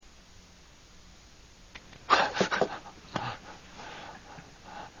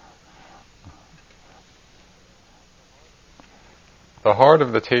The heart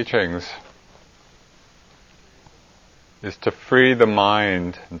of the teachings is to free the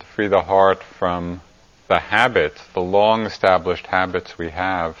mind and to free the heart from the habits, the long-established habits we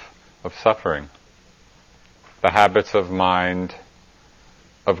have of suffering. The habits of mind,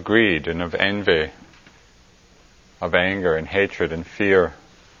 of greed and of envy, of anger and hatred and fear.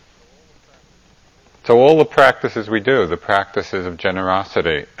 So all the practices we do, the practices of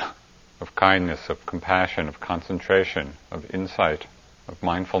generosity, of kindness, of compassion, of concentration, of insight, of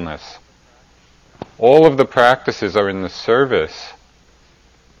mindfulness, all of the practices are in the service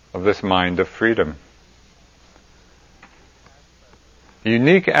of this mind of freedom. The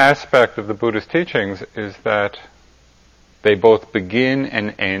unique aspect of the Buddha's teachings is that they both begin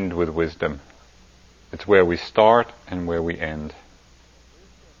and end with wisdom. It's where we start and where we end.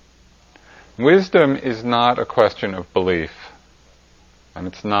 Wisdom is not a question of belief, and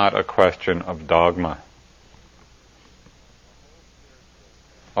it's not a question of dogma.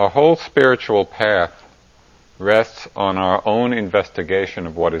 Our whole spiritual path rests on our own investigation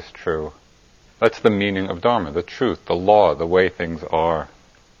of what is true. That's the meaning of Dharma, the truth, the law, the way things are.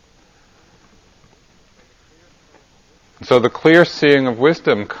 So the clear seeing of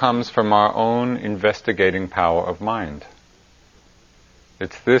wisdom comes from our own investigating power of mind.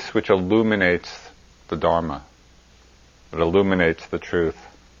 It's this which illuminates the Dharma. It illuminates the truth.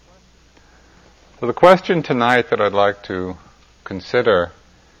 So the question tonight that I'd like to consider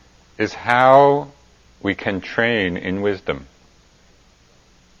is how we can train in wisdom.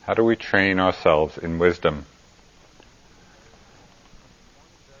 How do we train ourselves in wisdom?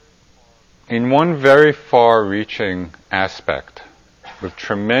 In one very far-reaching aspect, with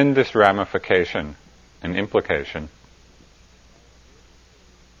tremendous ramification and implication,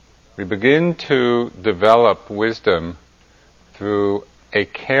 we begin to develop wisdom through a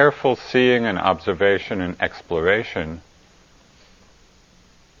careful seeing and observation and exploration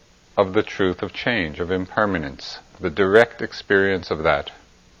of the truth of change, of impermanence, the direct experience of that.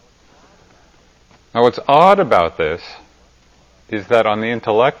 Now what's odd about this is that on the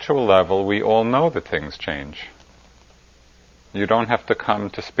intellectual level we all know that things change. You don't have to come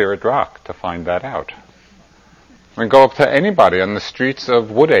to Spirit Rock to find that out. I mean, go up to anybody on the streets of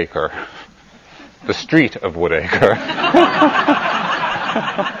Woodacre, the street of Woodacre,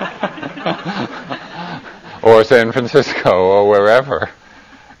 or San Francisco, or wherever,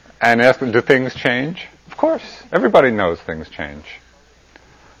 and ask them, do things change? Of course, everybody knows things change.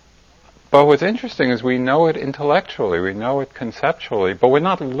 But what's interesting is we know it intellectually, we know it conceptually, but we're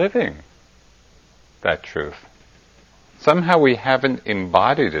not living that truth. Somehow we haven't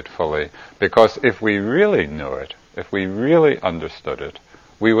embodied it fully, because if we really knew it, if we really understood it,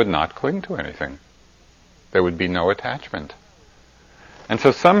 we would not cling to anything. There would be no attachment. And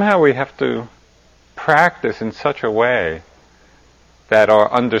so somehow we have to practice in such a way that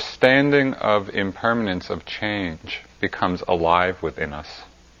our understanding of impermanence, of change, becomes alive within us.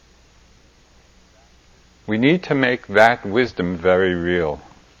 We need to make that wisdom very real.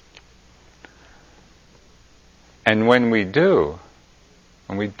 And when we do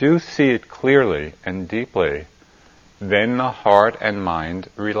see it clearly and deeply, then the heart and mind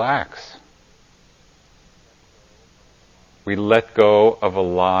relax. We let go of a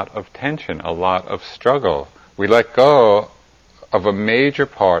lot of tension, a lot of struggle. We let go of a major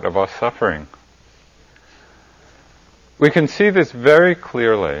part of our suffering. We can see this very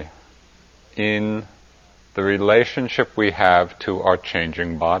clearly in the relationship we have to our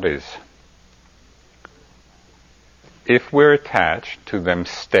changing bodies. If we're attached to them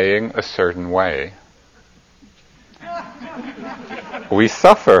staying a certain way, we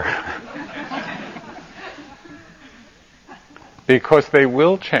suffer. Because they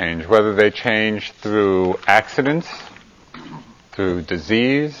will change, whether they change through accidents, through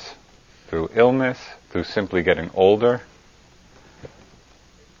disease, through illness, through simply getting older.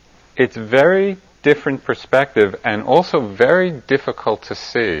 It's very different perspective and also very difficult to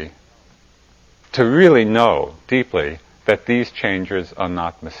see, to really know deeply that these changes are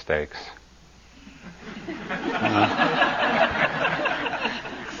not mistakes.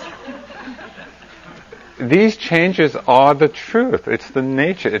 These changes are the truth. It's the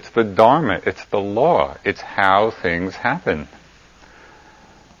nature, it's the Dharma, it's the law, it's how things happen.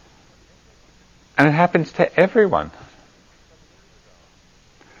 And it happens to everyone.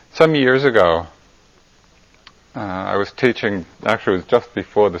 Some years ago, I was teaching, actually it was just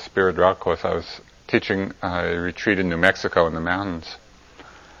before the Spirit Rock course, I was teaching a retreat in New Mexico in the mountains.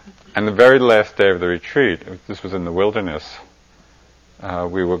 And the very last day of the retreat, this was in the wilderness,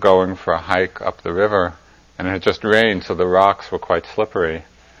 we were going for a hike up the river, and it had just rained, so the rocks were quite slippery.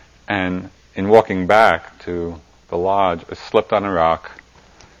 And in walking back to the lodge, I slipped on a rock,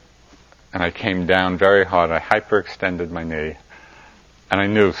 and I came down very hard. I hyperextended my knee, and I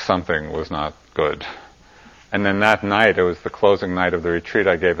knew something was not good. And then that night, it was the closing night of the retreat,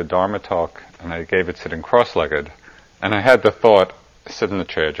 I gave a Dharma talk, and I gave it sitting cross-legged. And I had the thought, sit in the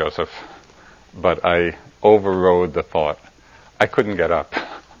chair, Joseph. But I overrode the thought. I couldn't get up.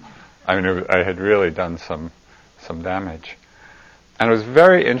 I mean, I had really done some damage. And it was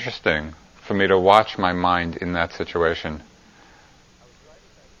very interesting for me to watch my mind in that situation.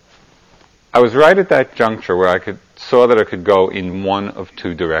 I was right at that juncture where I saw that I could go in one of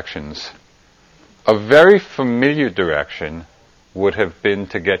two directions. A very familiar direction would have been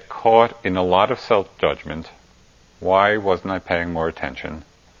to get caught in a lot of self-judgment. Why wasn't I paying more attention,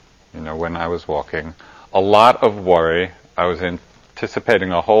 when I was walking? A lot of worry. I was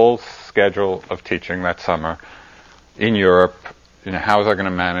anticipating a whole schedule of teaching that summer in Europe. How was I going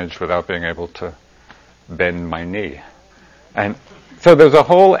to manage without being able to bend my knee? And so there's a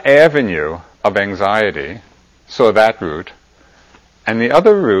whole avenue of anxiety, so that route. And the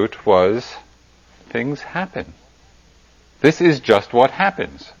other route was, things happen. This is just what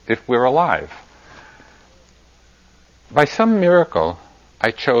happens if we're alive. By some miracle,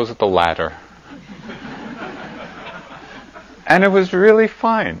 I chose the latter. And it was really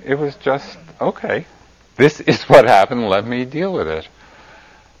fine. It was just, okay, this is what happened, let me deal with it.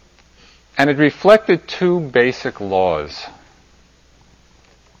 And it reflected two basic laws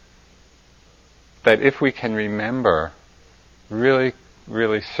that, if we can remember, really,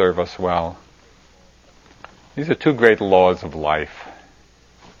 really serve us well. These are two great laws of life.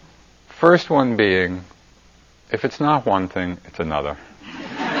 First one being, if it's not one thing, it's another.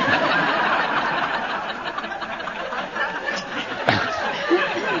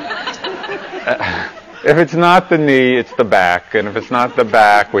 If it's not the knee, it's the back, and if it's not the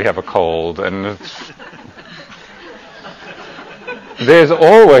back, we have a cold, and there's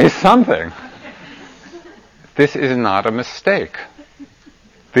always something. This is not a mistake.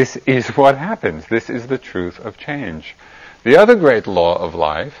 This is what happens. This is the truth of change. The other great law of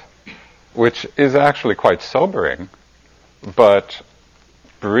life, which is actually quite sobering, but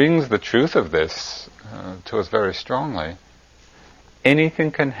brings the truth of this to us very strongly,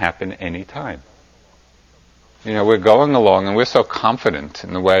 anything can happen anytime. We're going along and we're so confident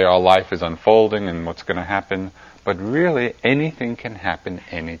in the way our life is unfolding and what's going to happen, but really anything can happen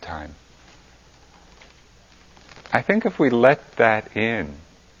anytime. I think if we let that in,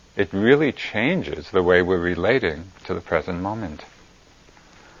 it really changes the way we're relating to the present moment.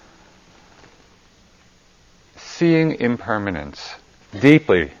 Seeing impermanence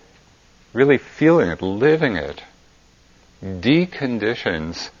deeply, really feeling it, living it,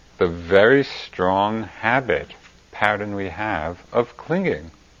 deconditions the very strong habit, pattern we have of clinging,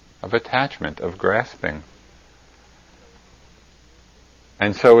 of attachment, of grasping.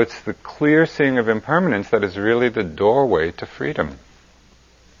 And so it's the clear seeing of impermanence that is really the doorway to freedom.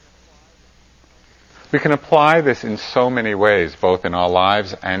 We can apply this in so many ways, both in our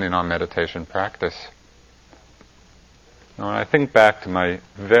lives and in our meditation practice. When I think back to my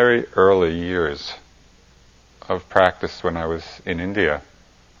very early years of practice when I was in India,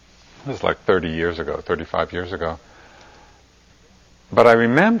 it was like 35 years ago. But I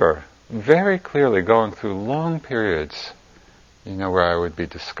remember very clearly going through long periods, where I would be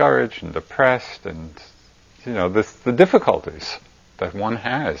discouraged and depressed and, the difficulties that one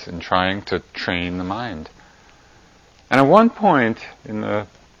has in trying to train the mind. And at one point, in the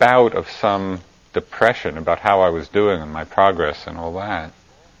bout of some depression about how I was doing and my progress and all that,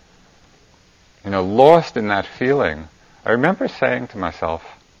 lost in that feeling, I remember saying to myself,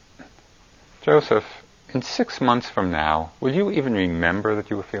 Joseph, in 6 months from now, will you even remember that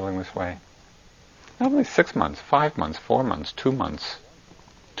you were feeling this way? Not only 6 months, 5 months, 4 months, 2 months,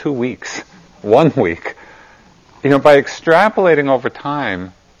 2 weeks, 1 week. By extrapolating over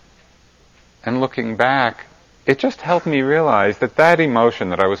time and looking back, it just helped me realize that emotion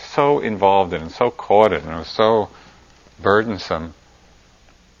that I was so involved in and so caught in and was so burdensome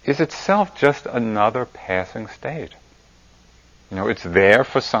is itself just another passing state. It's there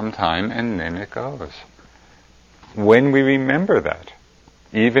for some time and then it goes. When we remember that,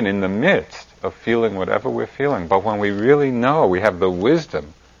 even in the midst of feeling whatever we're feeling, but when we really know, we have the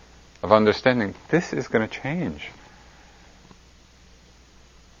wisdom of understanding this is going to change,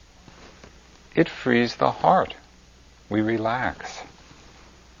 it frees the heart. We relax.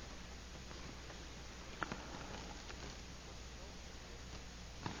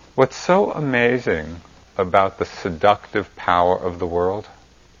 What's so amazing about the seductive power of the world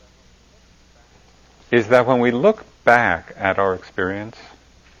is that when we look back at our experience,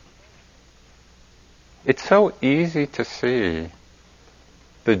 it's so easy to see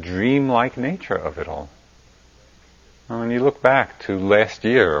the dreamlike nature of it all. When you look back to last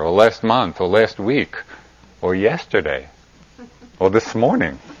year, or last month, or last week, or yesterday, or this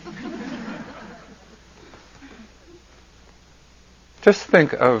morning, just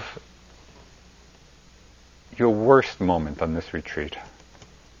think of your worst moment on this retreat.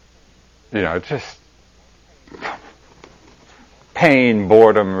 Just pain,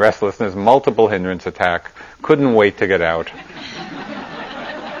 boredom, restlessness, multiple hindrance attack, couldn't wait to get out.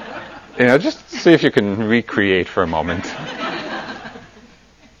 Just see if you can recreate for a moment.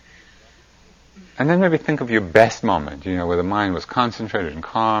 And then maybe think of your best moment, where the mind was concentrated and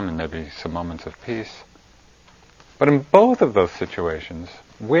calm and maybe some moments of peace. But in both of those situations,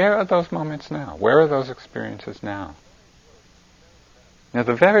 where are those moments now? Where are those experiences now? Now,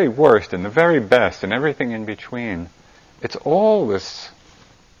 the very worst and the very best and everything in between, it's all this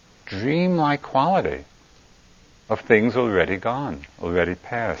dreamlike quality of things already gone, already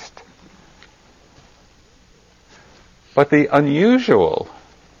past. But the unusual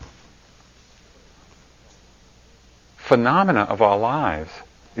phenomena of our lives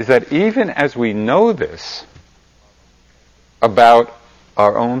is that even as we know this about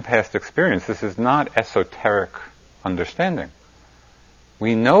our own past experience, this is not esoteric understanding.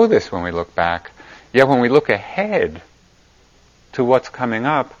 We know this when we look back, yet when we look ahead to what's coming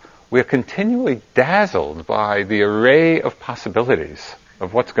up, we're continually dazzled by the array of possibilities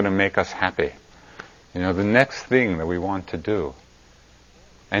of what's going to make us happy. The next thing that we want to do.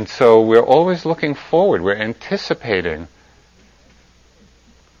 And so we're always looking forward. We're anticipating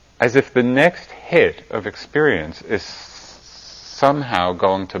as if the next hit of experience is somehow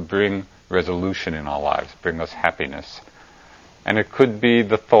going to bring resolution in our lives, bring us happiness. And it could be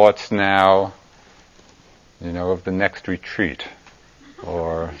the thoughts now, of the next retreat.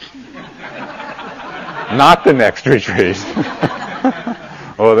 Or not the next retreat.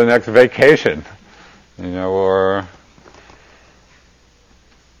 Or the next vacation. Or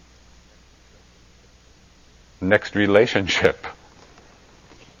next relationship,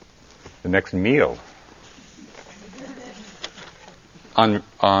 the next meal. On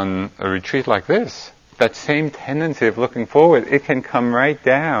a retreat like this, that same tendency of looking forward, it can come right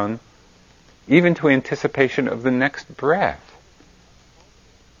down even to anticipation of the next breath.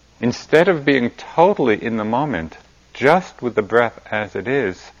 Instead of being totally in the moment, just with the breath as it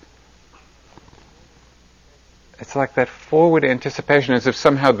is, it's like that forward anticipation, as if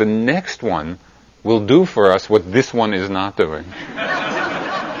somehow the next one will do for us what this one is not doing.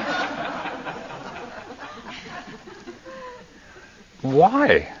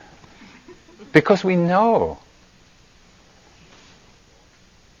 Why? Because we know.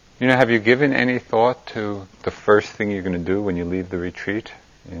 Have you given any thought to the first thing you're going to do when you leave the retreat?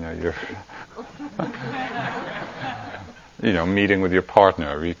 You're meeting with your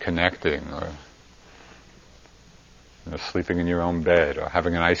partner, reconnecting, or sleeping in your own bed, or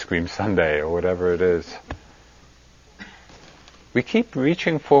having an ice cream sundae, or whatever it is. We keep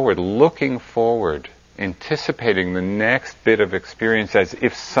reaching forward, looking forward, anticipating the next bit of experience as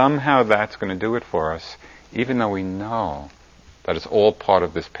if somehow that's going to do it for us, even though we know that it's all part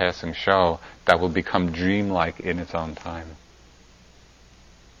of this passing show that will become dreamlike in its own time.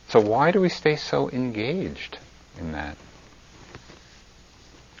 So why do we stay so engaged in that?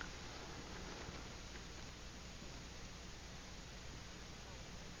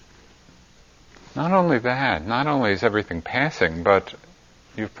 Not only that, not only is everything passing, but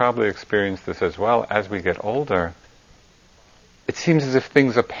you've probably experienced this as well, as we get older, it seems as if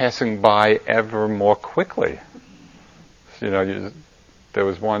things are passing by ever more quickly. There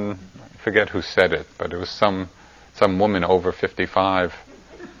was one, I forget who said it, but it was some woman over 55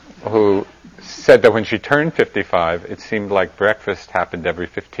 who said that when she turned 55, it seemed like breakfast happened every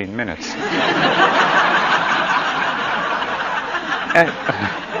 15 minutes.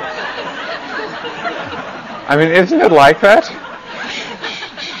 Isn't it like that?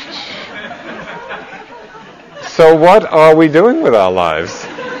 So what are we doing with our lives?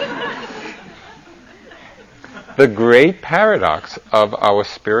 The great paradox of our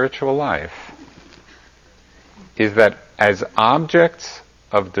spiritual life is that as objects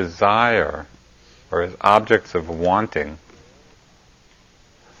of desire, or as objects of wanting,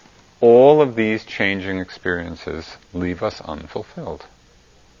 all of these changing experiences leave us unfulfilled.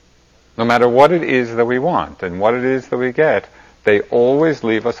 No matter what it is that we want and what it is that we get, they always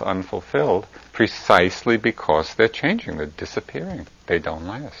leave us unfulfilled precisely because they're changing, they're disappearing, they don't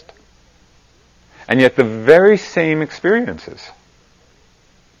last. And yet the very same experiences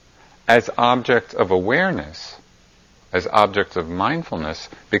as objects of awareness as objects of mindfulness,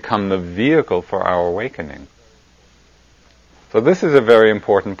 become the vehicle for our awakening. So this is a very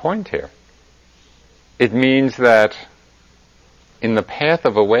important point here. It means that in the path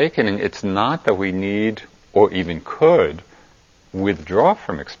of awakening, it's not that we need or even could withdraw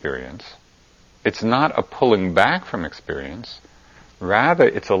from experience. It's not a pulling back from experience. Rather,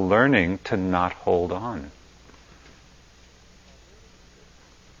 it's a learning to not hold on.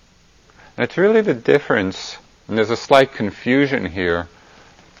 And it's really the difference, and there's a slight confusion here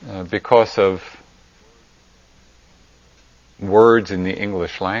because of words in the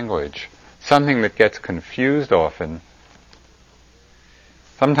English language. Something that gets confused often.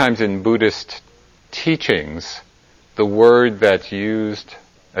 Sometimes in Buddhist teachings, the word that's used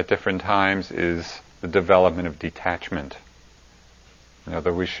at different times is the development of detachment.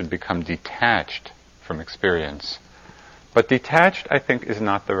 That we should become detached from experience. But detached, I think, is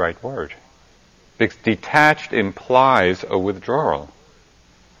not the right word. Because detached implies a withdrawal.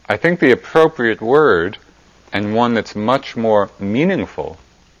 I think the appropriate word, and one that's much more meaningful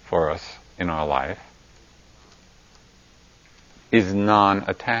for us in our life, is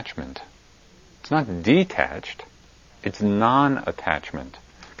non-attachment. It's not detached, it's non-attachment.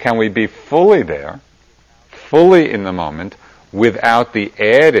 Can we be fully there, fully in the moment, without the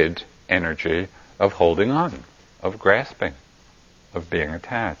added energy of holding on, of grasping, of being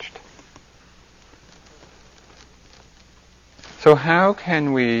attached? So how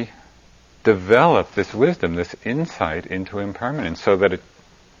can we develop this wisdom, this insight into impermanence, so that it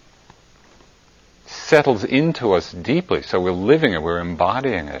settles into us deeply, so we're living it, we're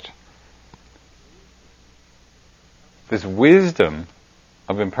embodying it? This wisdom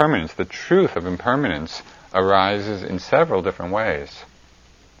of impermanence, the truth of impermanence, arises in several different ways.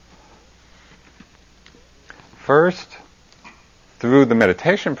 First, through the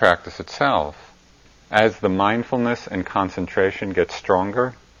meditation practice itself, as the mindfulness and concentration get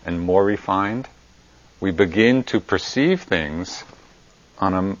stronger and more refined, we begin to perceive things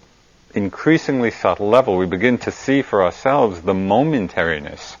on an increasingly subtle level. We begin to see for ourselves the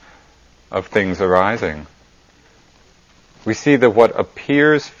momentariness of things arising. We see that what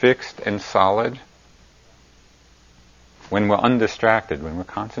appears fixed and solid, when we're undistracted, when we're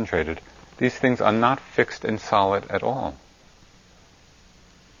concentrated, these things are not fixed and solid at all.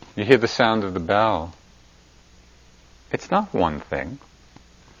 You hear the sound of the bell. It's not one thing.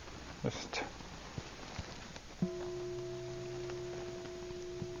 Just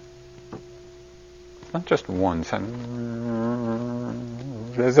it's not just one sound.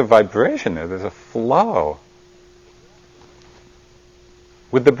 There's a vibration there. There's a flow.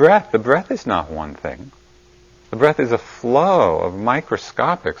 With the breath is not one thing. The breath is a flow of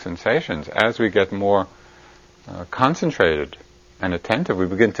microscopic sensations. As we get more concentrated and attentive, we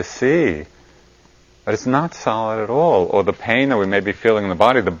begin to see that it's not solid at all. Or the pain that we may be feeling in the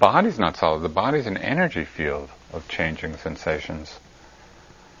body's not solid. The body's an energy field of changing sensations.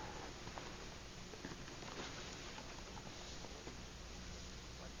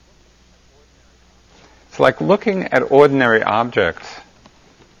 It's like looking at ordinary objects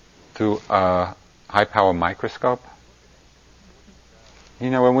through a high-power microscope.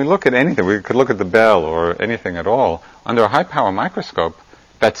 When we look at anything, we could look at the bell or anything at all, under a high-power microscope,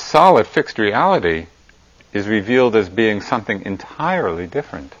 that solid, fixed reality is revealed as being something entirely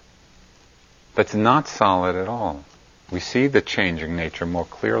different. That's not solid at all. We see the changing nature more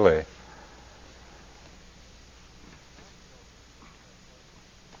clearly.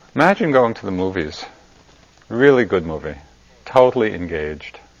 Imagine going to the movies. Really good movie. Totally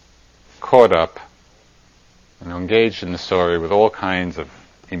engaged. Caught up. Engaged in the story with all kinds of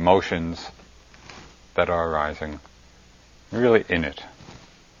emotions that are arising. Really in it.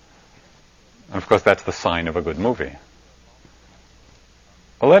 And of course, that's the sign of a good movie.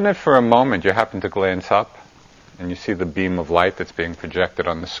 Well, then if for a moment you happen to glance up and you see the beam of light that's being projected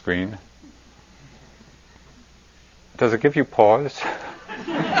on the screen, does it give you pause?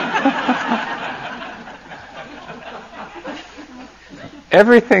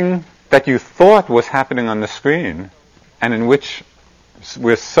 Everything that you thought was happening on the screen and in which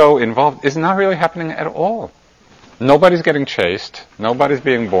we're so involved is not really happening at all. Nobody's getting chased, nobody's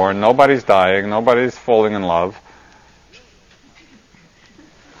being born, nobody's dying, nobody's falling in love.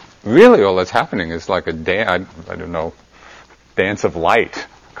 Really all that's happening is like a dance of light,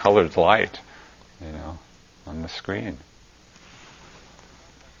 colored light, on the screen.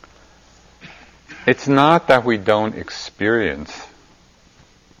 It's not that we don't experience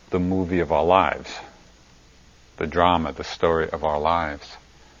the movie of our lives, the drama, the story of our lives.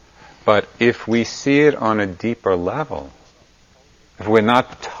 But if we see it on a deeper level, if we're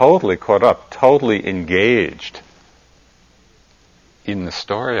not totally caught up, totally engaged in the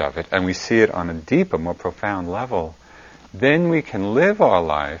story of it, and we see it on a deeper, more profound level, then we can live our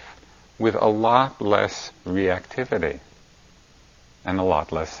life with a lot less reactivity and a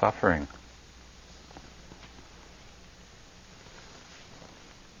lot less suffering.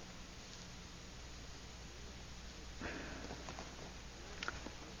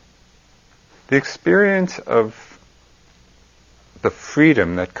 The experience of the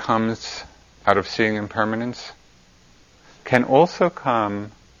freedom that comes out of seeing impermanence can also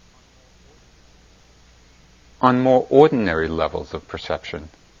come on more ordinary levels of perception.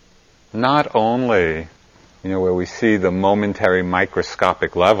 Not only, where we see the momentary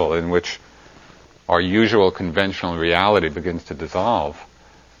microscopic level in which our usual conventional reality begins to dissolve,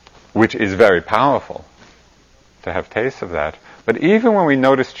 which is very powerful to have tastes of that. But even when we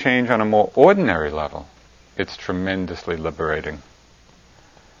notice change on a more ordinary level, it's tremendously liberating.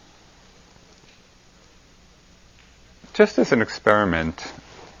 Just as an experiment,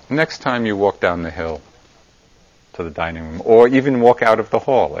 next time you walk down the hill to the dining room, or even walk out of the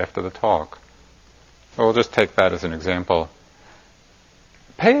hall after the talk, we'll just take that as an example.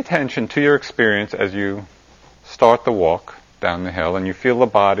 Pay attention to your experience as you start the walk down the hill, and you feel the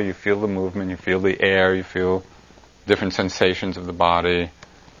body, you feel the movement, you feel the air, you feel different sensations of the body,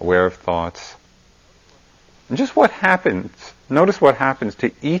 aware of thoughts. And just what happens, notice what happens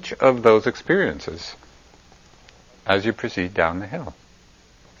to each of those experiences as you proceed down the hill.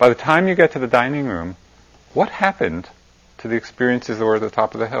 By the time you get to the dining room, what happened to the experiences that were at the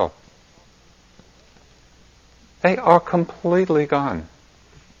top of the hill? They are completely gone.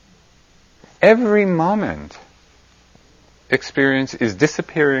 Every moment, experience is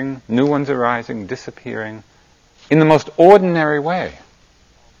disappearing, new ones arising, disappearing, in the most ordinary way.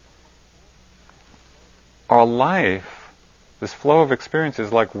 Our life, this flow of experience,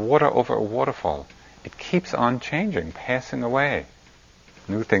 is like water over a waterfall. It keeps on changing, passing away,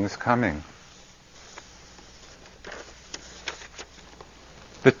 new things coming.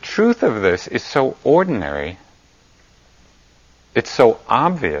 The truth of this is so ordinary, it's so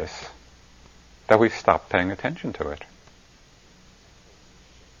obvious, that we've stopped paying attention to it.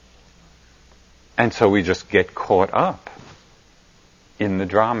 And so we just get caught up in the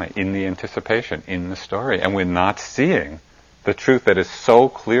drama, in the anticipation, in the story, and we're not seeing the truth that is so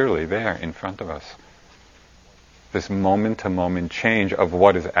clearly there in front of us. This moment-to-moment change of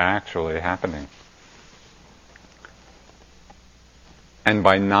what is actually happening. And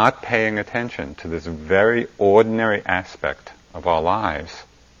by not paying attention to this very ordinary aspect of our lives,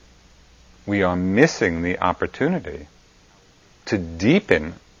 we are missing the opportunity to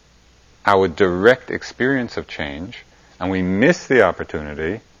deepen our direct experience of change, and we miss the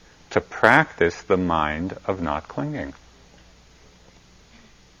opportunity to practice the mind of not clinging.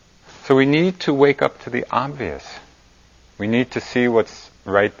 So we need to wake up to the obvious. We need to see what's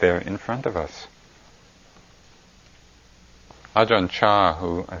right there in front of us. Ajahn Chah,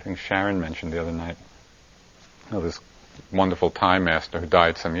 who I think Sharon mentioned the other night, this wonderful Thai master who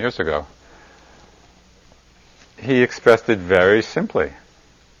died some years ago, he expressed it very simply.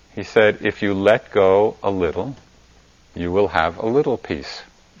 He said, if you let go a little, you will have a little peace.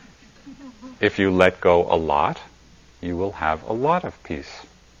 If you let go a lot, you will have a lot of peace.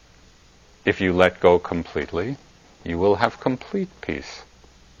 If you let go completely, you will have complete peace.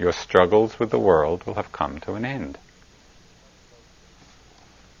 Your struggles with the world will have come to an end.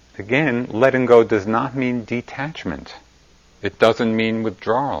 Again, letting go does not mean detachment. It doesn't mean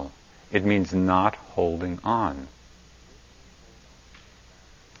withdrawal. It means not holding on.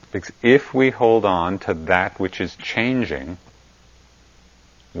 Because if we hold on to that which is changing,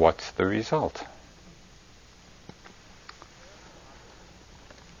 what's the result?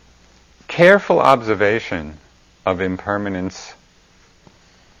 Careful observation of impermanence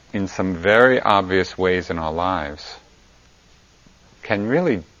in some very obvious ways in our lives can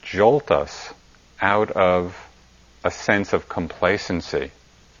really jolt us out of a sense of complacency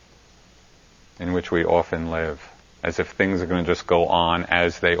in which we often live, as if things are going to just go on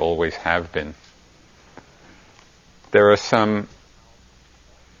as they always have been. There are some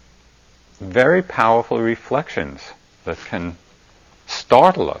very powerful reflections that can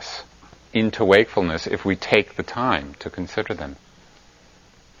startle us into wakefulness if we take the time to consider them.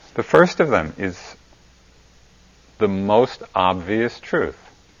 The first of them is the most obvious truth.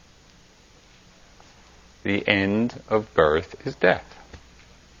 The end of birth is death.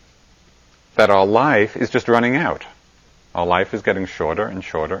 That our life is just running out. Our life is getting shorter and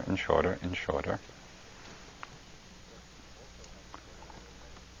shorter and shorter and shorter.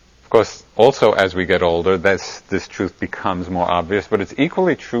 Of course, also as we get older, this truth becomes more obvious, but it's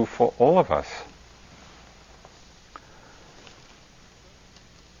equally true for all of us.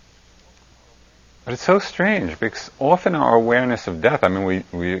 But it's so strange, because often our awareness of death, I mean,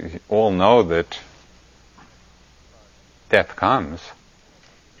 we all know that death comes,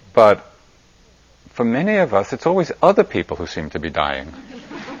 but for many of us, it's always other people who seem to be dying.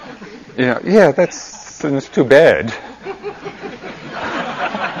 Yeah, that's too bad.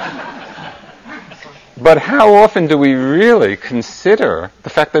 But how often do we really consider the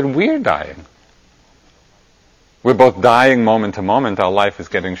fact that we're dying? We're both dying moment to moment, our life is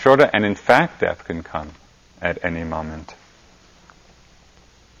getting shorter, and in fact death can come at any moment.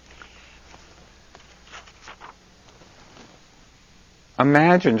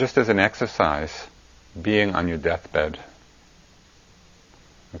 Imagine, just as an exercise, being on your deathbed.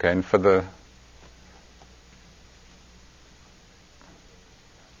 Okay, and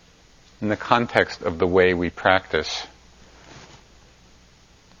in the context of the way we practice,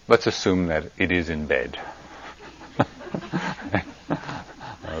 let's assume that it is in bed.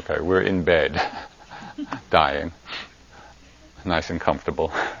 Okay, we're in bed, dying, nice and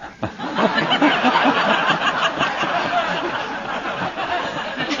comfortable.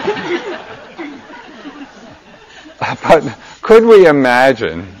 But could we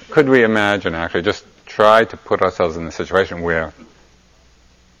imagine actually, just try to put ourselves in the situation where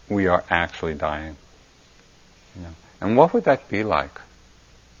we are actually dying? And what would that be like?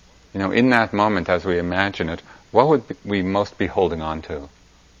 In that moment, as we imagine it, what would we most be holding on to?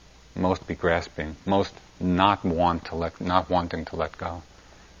 Most be grasping? Most not wanting to let go?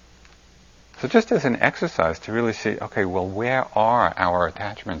 So just as an exercise to really see, okay, well, where are our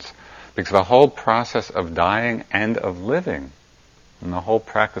attachments? Because the whole process of dying and of living, and the whole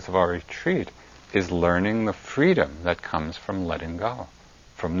practice of our retreat, is learning the freedom that comes from letting go,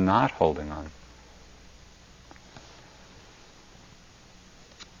 from not holding on.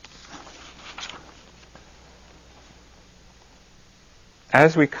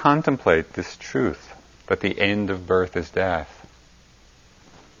 As we contemplate this truth, that the end of birth is death,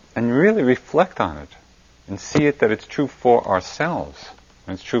 and really reflect on it, and see it that it's true for ourselves,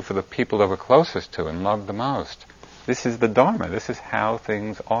 and it's true for the people that we're closest to and love the most. This is the Dharma. This is how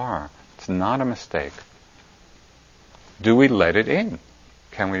things are. It's not a mistake. Do we let it in?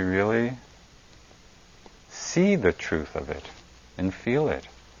 Can we really see the truth of it and feel it?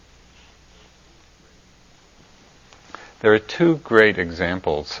 There are two great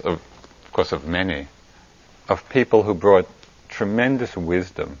examples, of course of many, of people who brought tremendous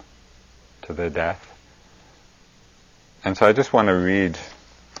wisdom to their death. And so I just want to read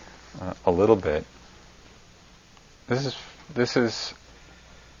a little bit. This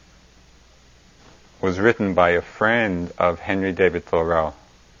was written by a friend of Henry David Thoreau,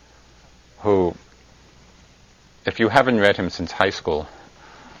 who, if you haven't read him since high school,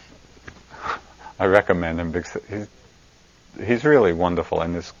 I recommend him because he's really wonderful,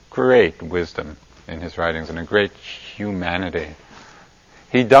 and there's great wisdom in his writings and a great humanity.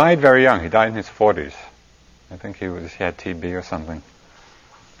 He died very young. He died in his 40s. I think he had TB or something.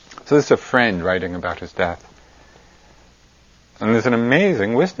 So this is a friend writing about his death. And there's an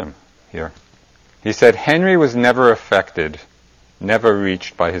amazing wisdom here. He said, Henry was never affected, never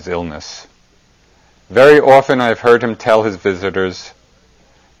reached by his illness. Very often I've heard him tell his visitors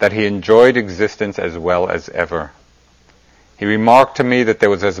that he enjoyed existence as well as ever. He remarked to me that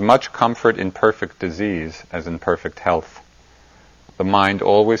there was as much comfort in perfect disease as in perfect health, the mind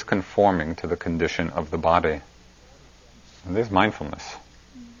always conforming to the condition of the body. And there's mindfulness.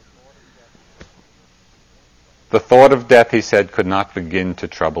 The thought of death, he said, could not begin to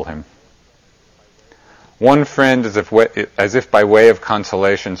trouble him. One friend, as if by way of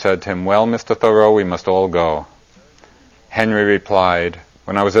consolation, said to him, well, Mr. Thoreau, we must all go. Henry replied,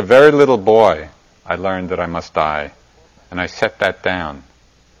 when I was a very little boy, I learned that I must die, and I set that down.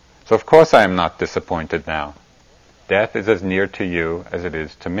 So of course I am not disappointed now. Death is as near to you as it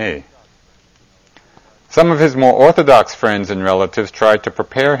is to me. Some of his more orthodox friends and relatives tried to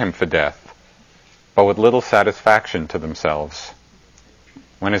prepare him for death, but with little satisfaction to themselves.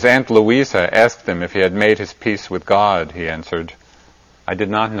 When his Aunt Louisa asked him if he had made his peace with God, he answered, I did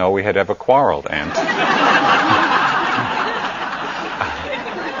not know we had ever quarreled, Aunt.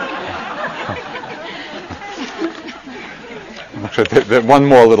 One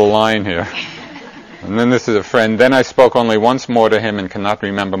more little line here. And then this is a friend. Then I spoke only once more to him and cannot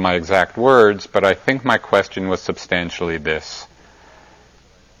remember my exact words, but I think my question was substantially this.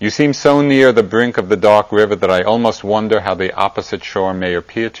 You seem so near the brink of the dark river that I almost wonder how the opposite shore may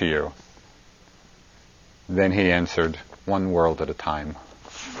appear to you. Then he answered, one world at a time.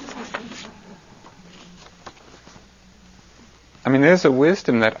 I mean, there's a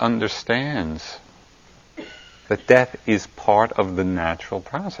wisdom that understands that death is part of the natural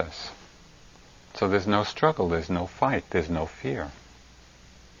process. So there's no struggle, there's no fight, there's no fear.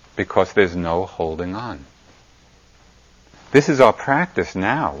 Because there's no holding on. This is our practice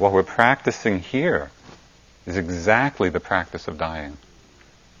now. What we're practicing here is exactly the practice of dying.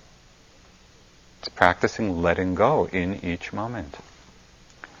 It's practicing letting go in each moment.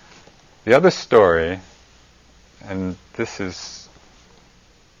 The other story, and this is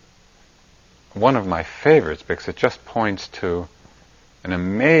one of my favorites because it just points to an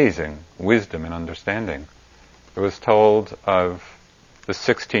amazing wisdom and understanding. It was told of the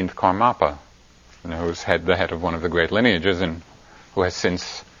 16th Karmapa, who's the head of one of the great lineages and who has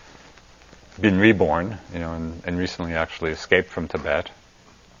since been reborn, and recently actually escaped from Tibet.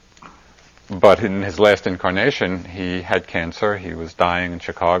 But in his last incarnation, he had cancer. He was dying in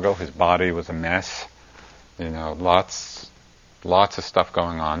Chicago. His body was a mess. Lots of stuff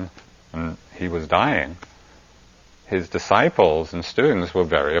going on, and he was dying. His disciples and students were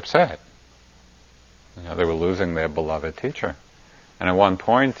very upset. They were losing their beloved teacher. And at one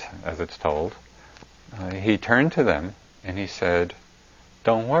point, as it's told, he turned to them and he said,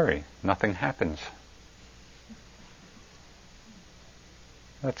 "Don't worry, nothing happens."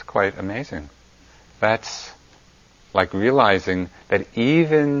 That's quite amazing. That's like realizing that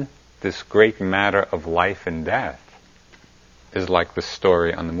even this great matter of life and death is like the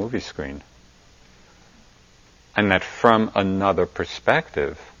story on the movie screen. And that from another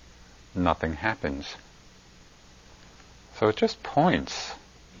perspective, nothing happens. So it just points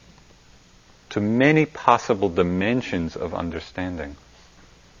to many possible dimensions of understanding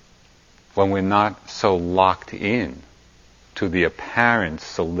when we're not so locked in to the apparent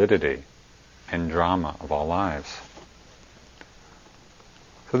solidity and drama of our lives.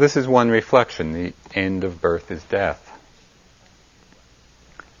 So this is one reflection. The end of birth is death.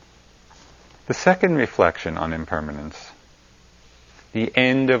 The second reflection on impermanence, the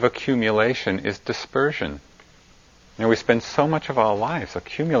end of accumulation is dispersion. We spend so much of our lives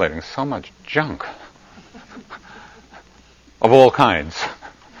accumulating so much junk of all kinds.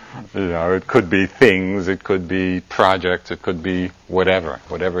 It could be things, it could be projects, it could be whatever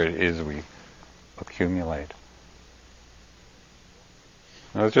it is we accumulate.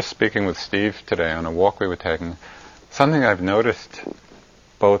 I was just speaking with Steve today on a walk we were taking. Something I've noticed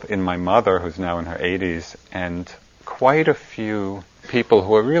both in my mother, who's now in her 80s, and quite a few people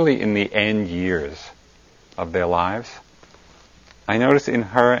who are really in the end years of their lives. I notice in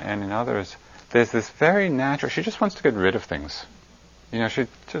her and in others, there's this very natural, she just wants to get rid of things.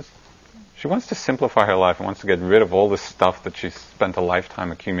 She wants to simplify her life and wants to get rid of all the stuff that she's spent a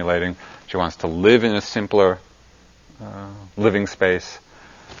lifetime accumulating. She wants to live in a simpler living space.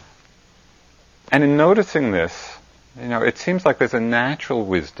 And in noticing this, it seems like there's a natural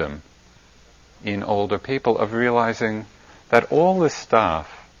wisdom in older people of realizing that all this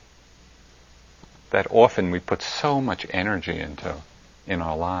stuff that often we put so much energy into in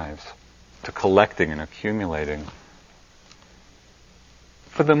our lives, to collecting and accumulating,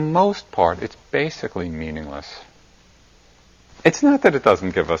 for the most part, it's basically meaningless. It's not that it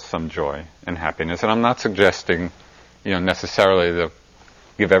doesn't give us some joy and happiness, and I'm not suggesting, necessarily to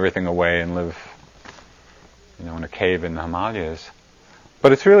give everything away and live, in a cave in the Himalayas.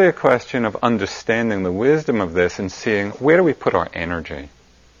 But it's really a question of understanding the wisdom of this and seeing where do we put our energy.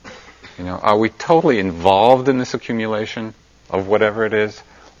 Are we totally involved in this accumulation of whatever it is?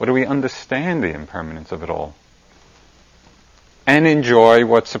 Or do we understand the impermanence of it all? And enjoy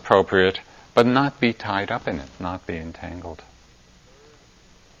what's appropriate, but not be tied up in it, not be entangled.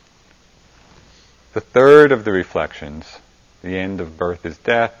 The third of the reflections, the end of birth is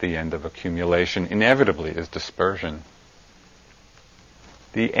death, the end of accumulation inevitably is dispersion.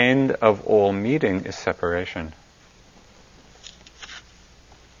 The end of all meeting is separation.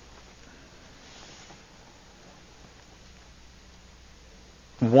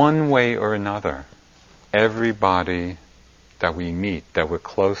 One way or another, everybody that we meet, that we're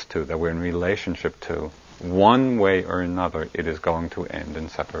close to, that we're in relationship to, one way or another, it is going to end in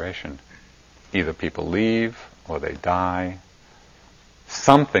separation. Either people leave or they die.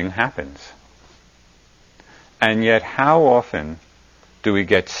 Something happens. And yet, how often do we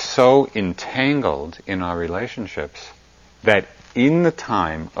get so entangled in our relationships that in the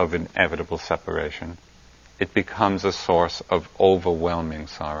time of inevitable separation, it becomes a source of overwhelming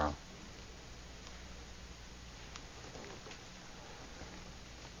sorrow.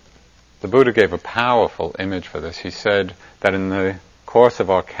 The Buddha gave a powerful image for this. He said that in the course of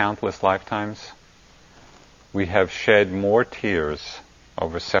our countless lifetimes, we have shed more tears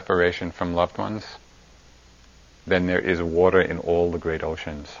over separation from loved ones than there is water in all the great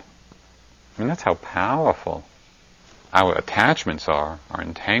oceans. That's how powerful our attachments are, our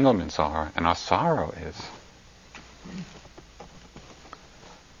entanglements are, and our sorrow is.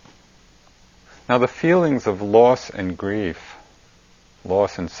 Now the feelings of loss and grief,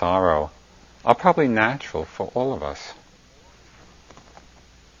 loss and sorrow, are probably natural for all of us.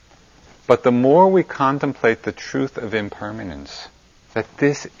 But the more we contemplate the truth of impermanence, that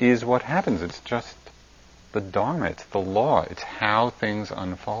this is what happens, it's just the Dharma, it's the law, it's how things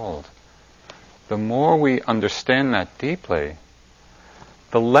unfold. The more we understand that deeply,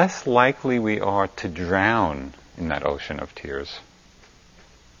 the less likely we are to drown in that ocean of tears.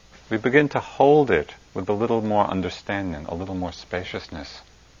 We begin to hold it with a little more understanding, a little more spaciousness,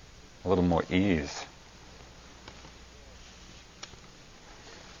 a little more ease.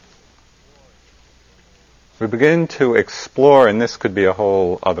 We begin to explore, and this could be a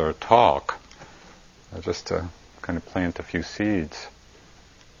whole other talk, just to kind of plant a few seeds.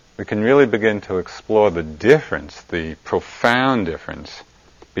 We can really begin to explore the difference, the profound difference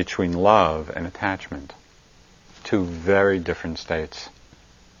between love and attachment. Two very different states.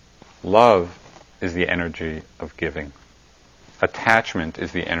 Love is the energy of giving. Attachment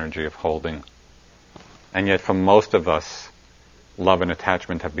is the energy of holding. And yet for most of us, love and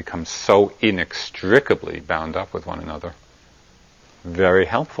attachment have become so inextricably bound up with one another. Very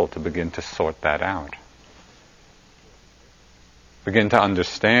helpful to begin to sort that out. Begin to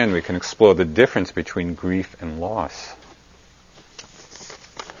understand, we can explore the difference between grief and loss.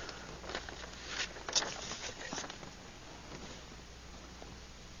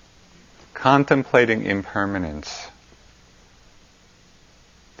 Contemplating impermanence,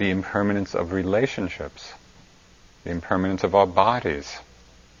 the impermanence of relationships, the impermanence of our bodies,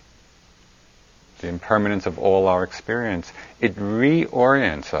 the impermanence of all our experience, it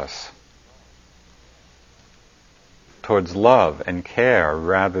reorients us towards love and care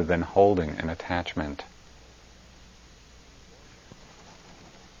rather than holding and attachment.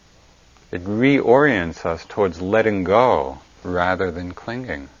 It reorients us towards letting go rather than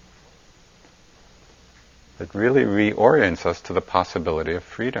clinging. It really reorients us to the possibility of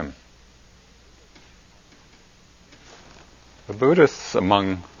freedom. The Buddhists,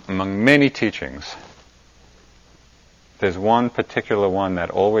 among many teachings, there's one particular one that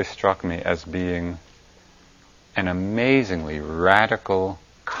always struck me as being an amazingly radical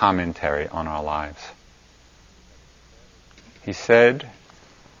commentary on our lives. He said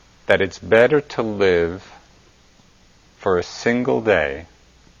that it's better to live for a single day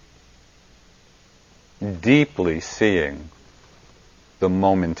deeply seeing the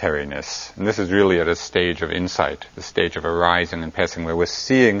momentariness. And this is really at a stage of insight, the stage of arising and passing, where we're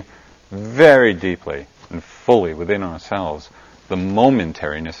seeing very deeply and fully within ourselves the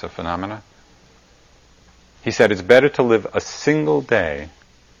momentariness of phenomena. He said it's better to live a single day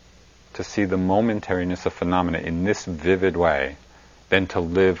to see the momentariness of phenomena in this vivid way than to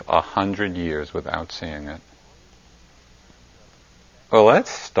live 100 years without seeing it. Well, that's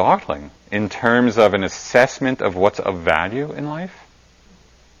startling in terms of an assessment of what's of value in life.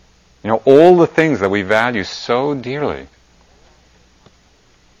 You know, all the things that we value so dearly.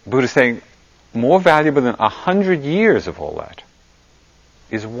 Buddha is saying more valuable than 100 years of all that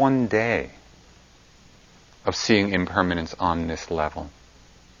is one day of seeing impermanence on this level.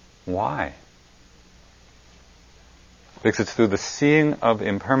 Why? Because it's through the seeing of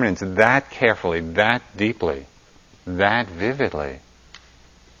impermanence that carefully, that deeply, that vividly,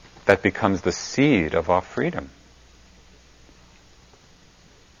 that becomes the seed of our freedom.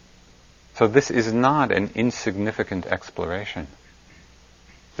 So this is not an insignificant exploration.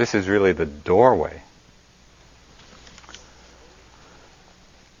 This is really the doorway.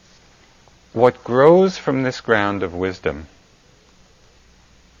 What grows from this ground of wisdom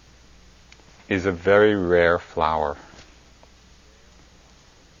is a very rare flower.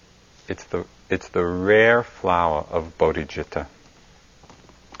 It's the rare flower of bodhicitta.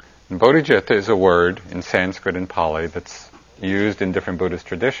 And bodhicitta is a word in Sanskrit and Pali that's used in different Buddhist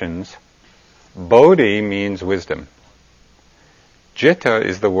traditions. Bodhi means wisdom. Citta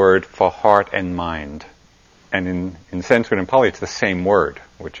is the word for heart and mind. And in Sanskrit and Pali it's the same word,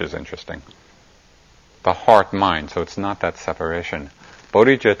 which is interesting. The heart-mind, so it's not that separation.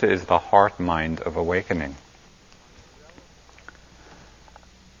 Bodhicitta is the heart-mind of awakening.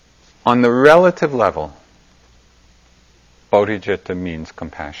 On the relative level, bodhicitta means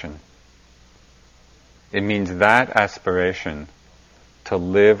compassion. It means that aspiration to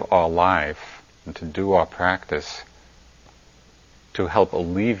live our life and to do our practice to help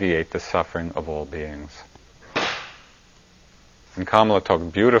alleviate the suffering of all beings. And Kamala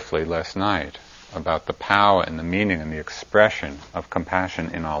talked beautifully last night about the power and the meaning and the expression of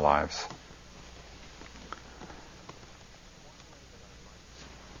compassion in our lives.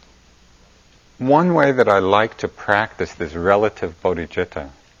 One way that I like to practice this relative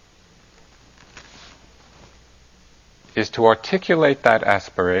bodhicitta is to articulate that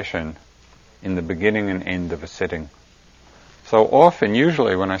aspiration in the beginning and end of a sitting. So often,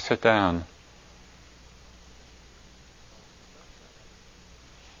 usually when I sit down,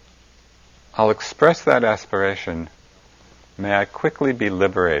 I'll express that aspiration, may I quickly be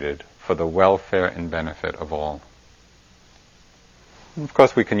liberated for the welfare and benefit of all. And of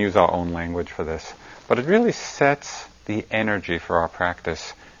course, we can use our own language for this, but it really sets the energy for our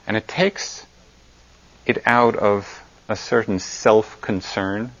practice, and it takes it out of a certain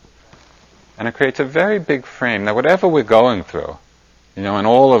self-concern, and it creates a very big frame that whatever we're going through, and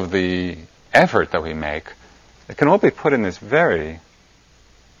all of the effort that we make, it can all be put in this very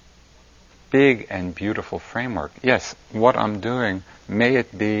big and beautiful framework. Yes, what I'm doing, may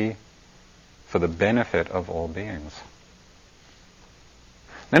it be for the benefit of all beings.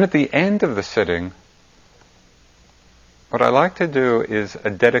 Then at the end of the sitting, what I like to do is a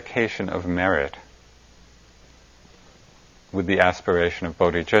dedication of merit with the aspiration of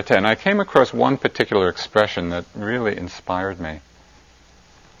bodhicitta. And I came across one particular expression that really inspired me.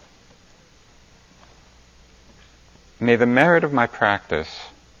 May the merit of my practice,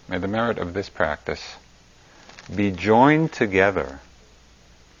 may the merit of this practice be joined together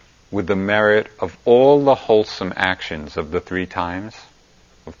with the merit of all the wholesome actions of the 3 times,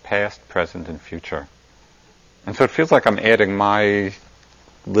 of past, present, and future. And so it feels like I'm adding my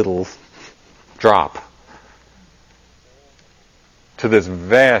little drop to this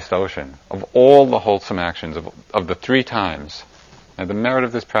vast ocean of all the wholesome actions of the 3 times. May the merit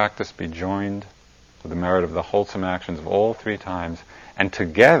of this practice be joined with the merit of the wholesome actions of all 3 times, and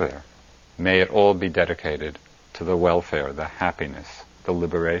together may it all be dedicated to the welfare, the happiness, the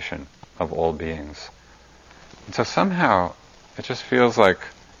liberation of all beings. And so somehow it just feels like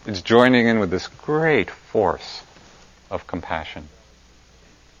it's joining in with this great force of compassion.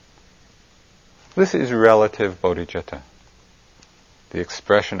 This is relative bodhicitta, the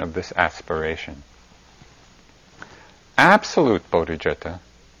expression of this aspiration. Absolute bodhicitta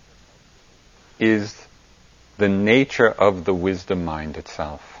is the nature of the wisdom mind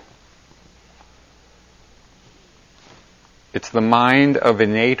itself. It's the mind of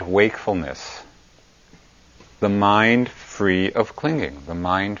innate wakefulness, the mind free of clinging, the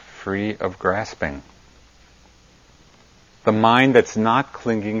mind free of grasping, the mind that's not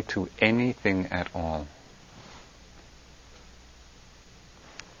clinging to anything at all.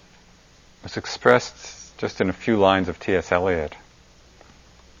 It's expressed just in a few lines of T.S. Eliot.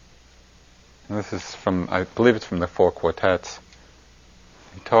 And this is from, I believe it's from the 4 Quartets.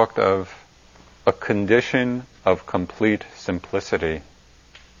 He talked of a condition of complete simplicity,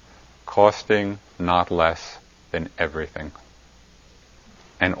 costing not less than everything.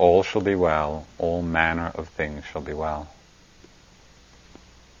 And all shall be well, all manner of things shall be well.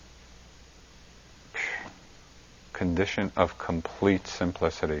 Condition of complete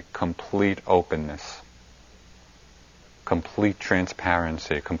simplicity, complete openness, complete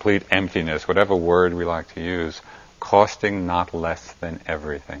transparency, complete emptiness, whatever word we like to use, costing not less than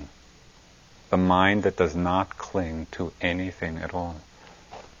everything. The mind that does not cling to anything at all.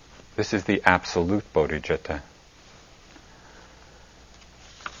 This is the absolute bodhicitta.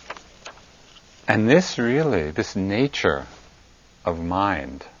 And this really, this nature of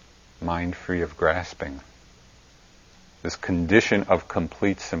mind free of grasping, this condition of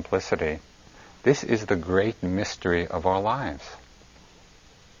complete simplicity, this is the great mystery of our lives.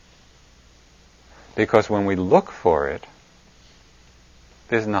 Because when we look for it,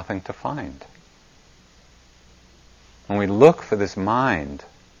 there's nothing to find. When we look for this mind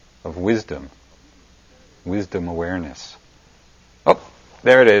of wisdom awareness, oh,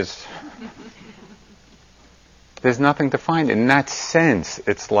 there it is. There's nothing to find. In that sense,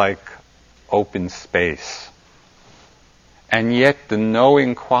 it's like open space. And yet the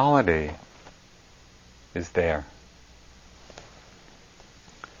knowing quality is there.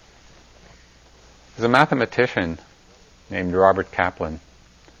 There's a mathematician named Robert Kaplan,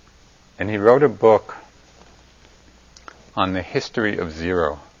 and he wrote a book on the history of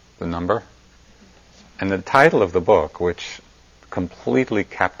zero, the number. And the title of the book, which completely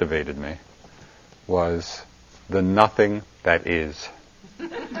captivated me, was The Nothing That Is.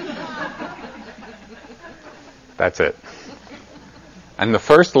 That's it. And the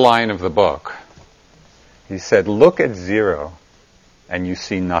first line of the book, he said, look at zero and you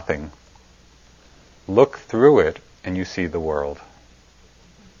see nothing. Look through it and you see the world.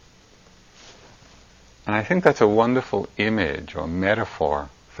 And I think that's a wonderful image or metaphor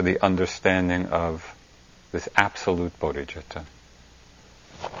for the understanding of this absolute bodhicitta,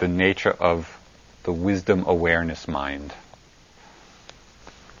 the nature of the wisdom awareness mind.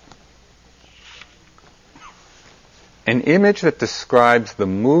 An image that describes the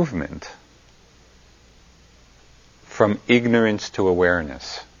movement from ignorance to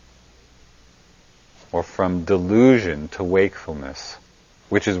awareness, or from delusion to wakefulness,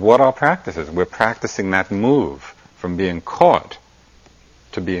 which is what our practice is. We're practicing that move from being caught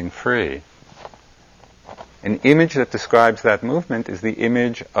to being free. An image that describes that movement is the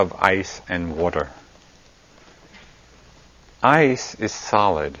image of ice and water. Ice is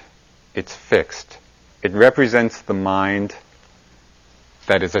solid. It's fixed. It represents the mind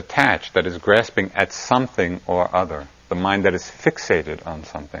that is attached, that is grasping at something or other. The mind that is fixated on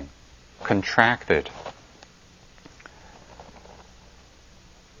something, contracted.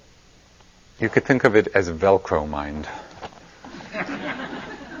 You could think of it as a Velcro mind.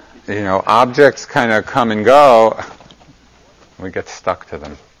 Objects kind of come and go. We get stuck to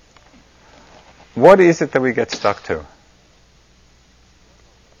them. What is it that we get stuck to?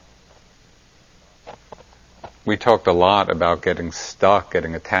 We talked a lot about getting stuck,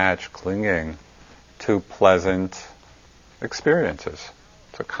 getting attached, clinging to pleasant experiences.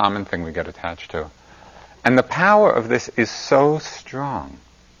 It's a common thing we get attached to. And the power of this is so strong.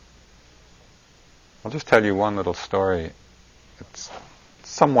 I'll just tell you one little story. It's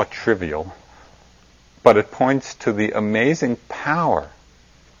somewhat trivial, but it points to the amazing power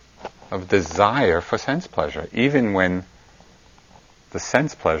of desire for sense pleasure, even when the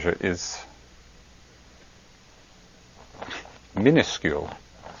sense pleasure is minuscule.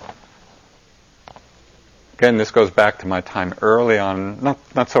 Again, this goes back to my time early on,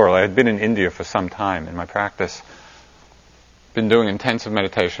 not so early. I had been in India for some time in my practice, been doing intensive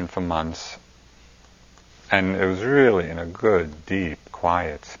meditation for months, and it was really in a good, deep,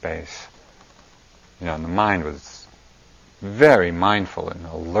 quiet space. And the mind was very mindful and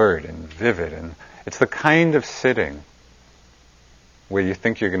alert and vivid, and it's the kind of sitting where you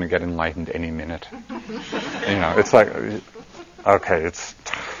think you're going to get enlightened any minute. It's like, okay, it's...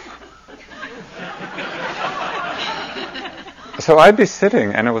 So I'd be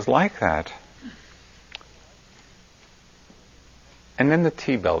sitting, and it was like that. And then the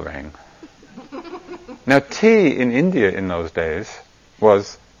tea bell rang. Now, tea in India in those days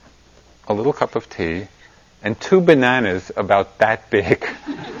was a little cup of tea and 2 bananas about that big.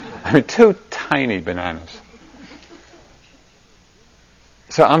 2 tiny bananas.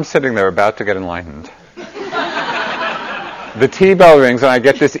 So I'm sitting there about to get enlightened. The tea bell rings, and I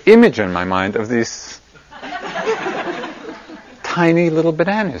get this image in my mind of these tiny little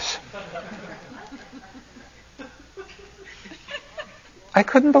bananas. I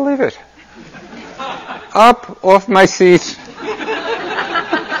couldn't believe it. Up off my seat.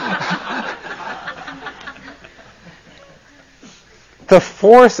 The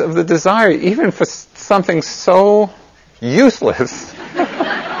force of the desire, even for something so useless,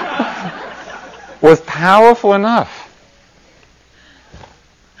 was powerful enough.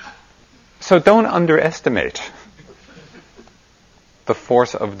 So don't underestimate the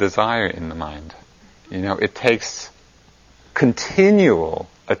force of desire in the mind. It takes continual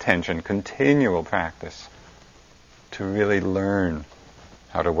attention, continual practice to really learn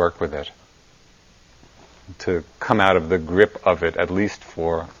how to work with it, to come out of the grip of it, at least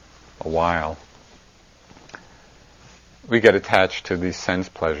for a while. We get attached to these sense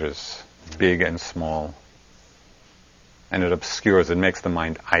pleasures, big and small, and it obscures, it makes the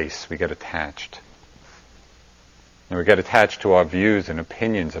mind ice. We get attached. And we get attached to our views and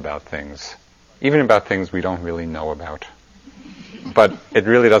opinions about things, even about things we don't really know about. But it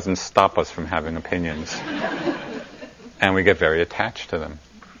really doesn't stop us from having opinions. And we get very attached to them.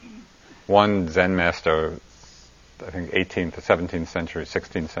 One Zen master, I think 18th or 17th century,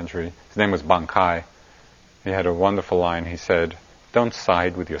 16th century, his name was Bankai. He had a wonderful line. He said, "Don't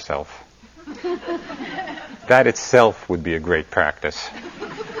side with yourself." That itself would be a great practice,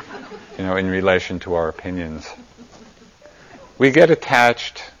 in relation to our opinions. We get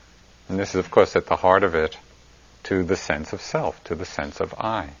attached, and this is of course at the heart of it, to the sense of self, to the sense of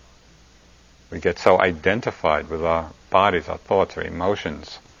I. We get so identified with our bodies, our thoughts, our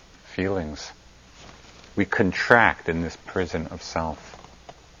emotions, feelings. We contract in this prison of self.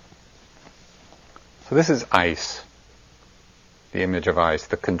 So this is ice, the image of ice,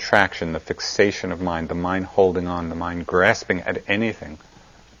 the contraction, the fixation of mind, the mind holding on, the mind grasping at anything.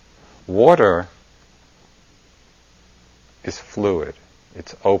 Water is fluid,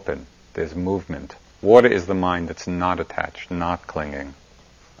 it's open, there's movement. Water is the mind that's not attached, not clinging.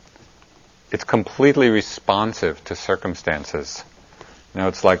 It's completely responsive to circumstances.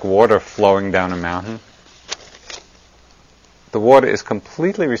 It's like water flowing down a mountain. The water is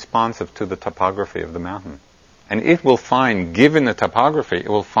completely responsive to the topography of the mountain. And it will find, given the topography, it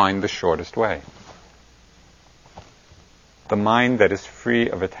will find the shortest way. The mind that is free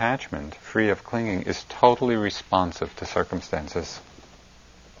of attachment, free of clinging, is totally responsive to circumstances.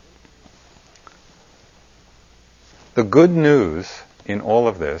 The good news in all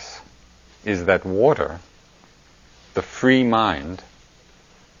of this is that water, the free mind,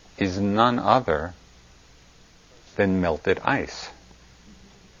 is none other than melted ice.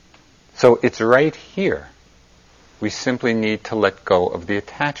 So it's right here. We simply need to let go of the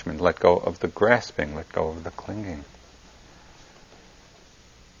attachment, let go of the grasping, let go of the clinging.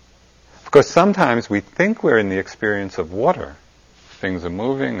 Because sometimes we think we're in the experience of water. Things are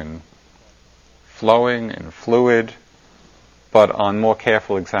moving and flowing and fluid, but on more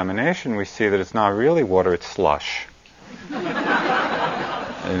careful examination we see that it's not really water, it's slush.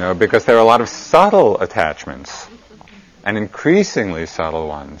 Because there are a lot of subtle attachments, and increasingly subtle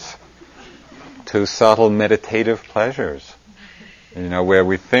ones, to subtle meditative pleasures, where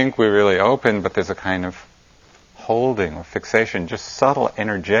we think we're really open, but there's a kind of holding or fixation, just subtle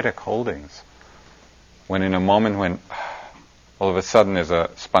energetic holdings. When in a moment when all of a sudden there's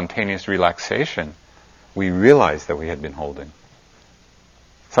a spontaneous relaxation, we realize that we had been holding.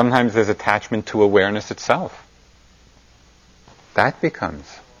 Sometimes there's attachment to awareness itself. That becomes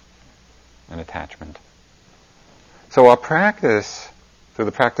an attachment. So our practice, through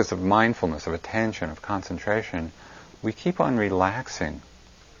the practice of mindfulness, of attention, of concentration, we keep on relaxing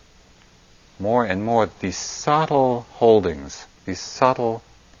more and more these subtle holdings, these subtle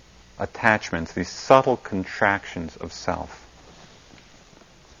attachments, these subtle contractions of self.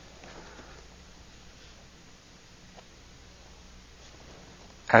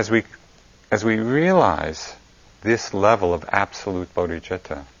 As we realize this level of absolute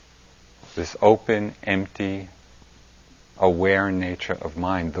bodhicitta, this open, empty, aware nature of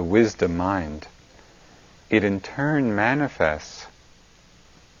mind, the wisdom mind, it in turn manifests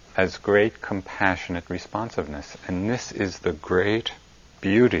as great compassionate responsiveness. And this is the great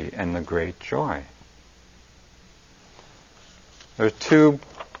beauty and the great joy. There are two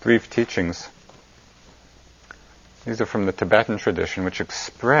brief teachings. These are from the Tibetan tradition, which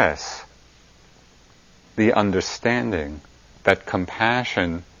express the understanding that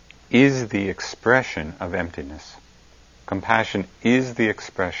compassion is the expression of emptiness. Compassion is the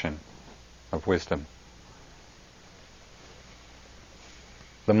expression of wisdom.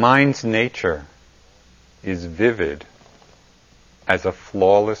 The mind's nature is vivid as a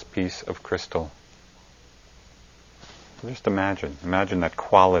flawless piece of crystal. So just imagine that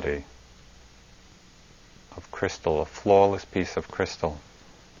quality of crystal, a flawless piece of crystal.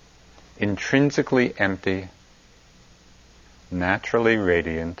 Intrinsically empty, naturally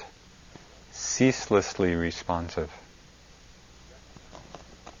radiant, ceaselessly responsive.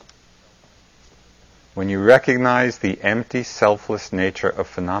 When you recognize the empty, selfless nature of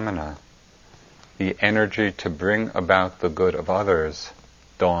phenomena, the energy to bring about the good of others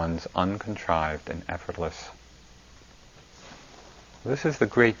dawns uncontrived and effortless. This is the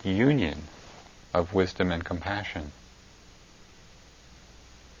great union of wisdom and compassion.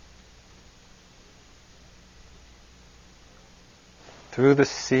 Through the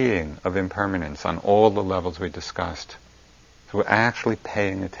seeing of impermanence on all the levels we discussed, through actually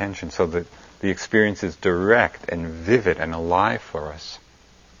paying attention so that the experience is direct and vivid and alive for us.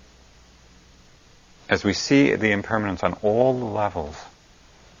 As we see the impermanence on all the levels,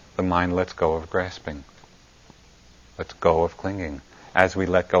 the mind lets go of grasping, lets go of clinging. As we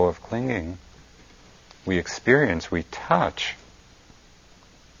let go of clinging, we experience, we touch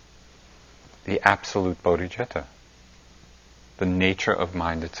the absolute bodhicitta, the nature of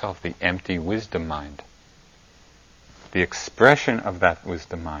mind itself, the empty wisdom mind. The expression of that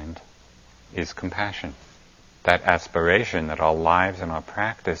wisdom mind is compassion, that aspiration that our lives and our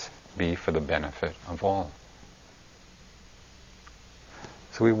practice be for the benefit of all.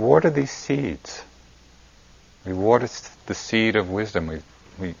 So we water these seeds. We water the seed of wisdom.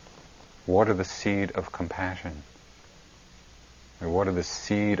 We water the seed of compassion. We water the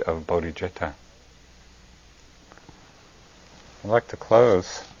seed of bodhicitta. I'd like to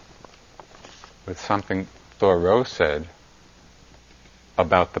close with something Thoreau said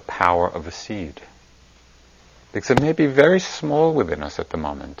about the power of a seed. Because it may be very small within us at the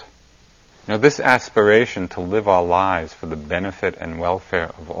moment. This aspiration to live our lives for the benefit and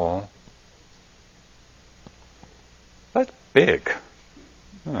welfare of all, that's big.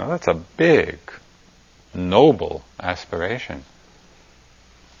 That's a big, noble aspiration.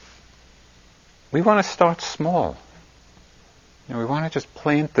 We want to start small. We want to just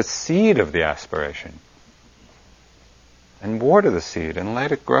plant the seed of the aspiration. and water the seed and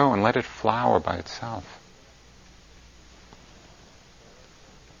let it grow and let it flower by itself.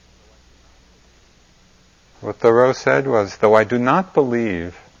 What Thoreau said was, though I do not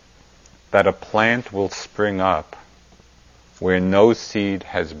believe that a plant will spring up where no seed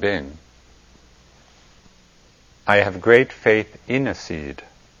has been, I have great faith in a seed.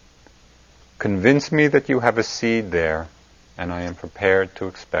 Convince me that you have a seed there, and I am prepared to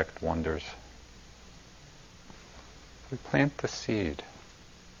expect wonders. We plant the seed,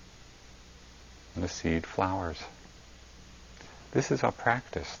 and the seed flowers. This is our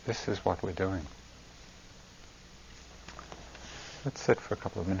practice. This is what we're doing. Let's sit for a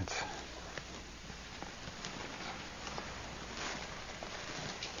couple of minutes.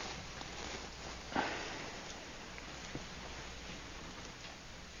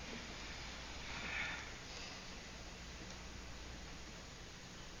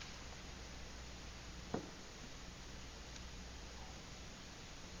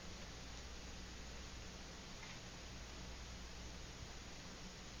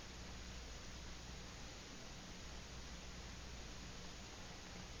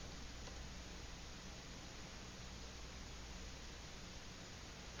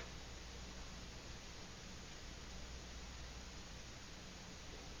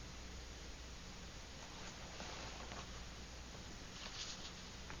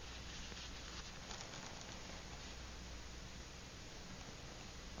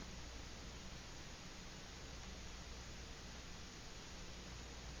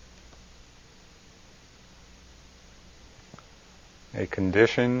 A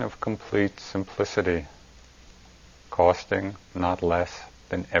condition of complete simplicity, costing not less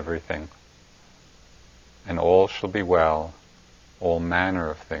than everything. And all shall be well, all manner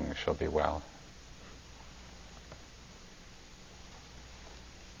of things shall be well.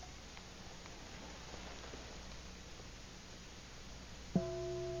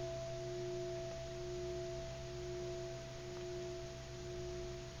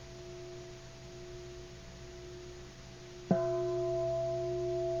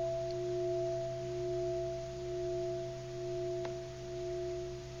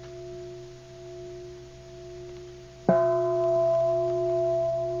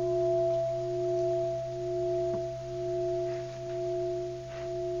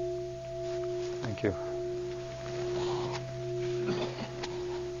 Thank you.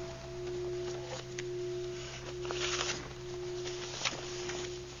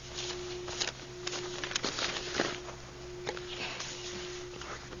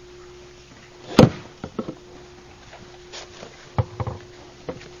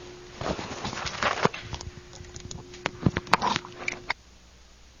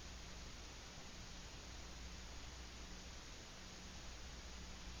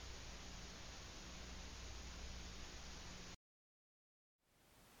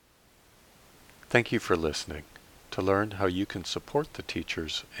 Thank you for listening. To learn how you can support the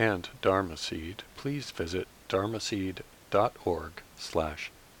teachers and Dharma Seed, please visit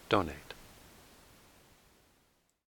dharmaseed.org/donate.